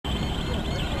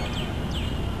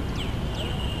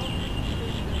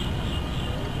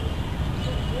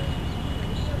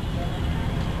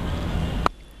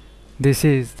This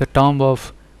is the tomb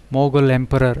of Mughal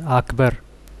Emperor Akbar.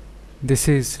 This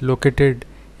is located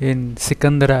in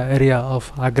Sikandara area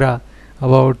of Agra,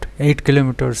 about 8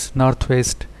 kilometers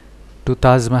northwest to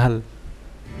Taj Mahal.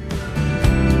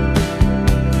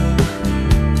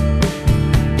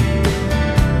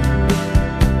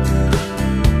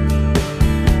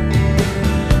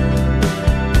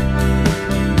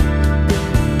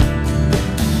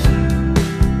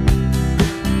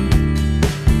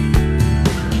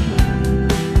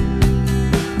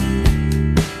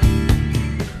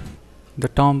 The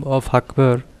Tomb of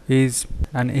Akbar is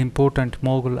an important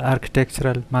Mughal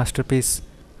architectural masterpiece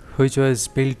which was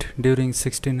built during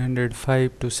 1605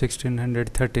 to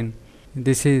 1613.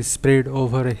 This is spread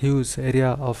over a huge area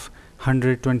of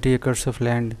 120 acres of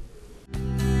land.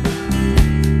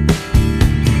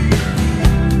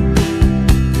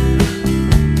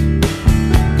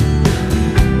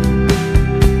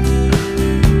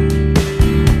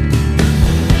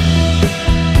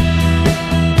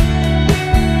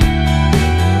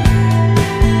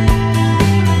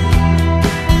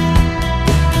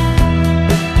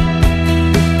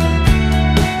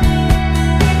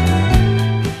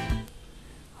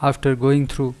 After going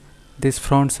through this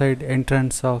front side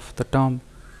entrance of the tomb,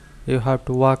 you have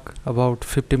to walk about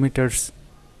 50 meters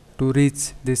to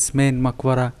reach this main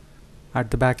Maqbara at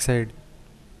the back side.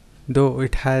 Though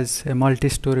it has a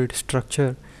multi-storied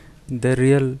structure, the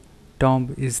real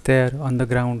tomb is there on the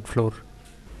ground floor.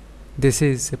 This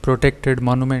is a protected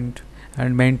monument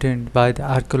and maintained by the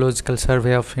Archaeological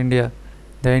Survey of India.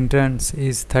 The entrance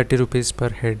is 30 rupees per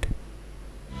head.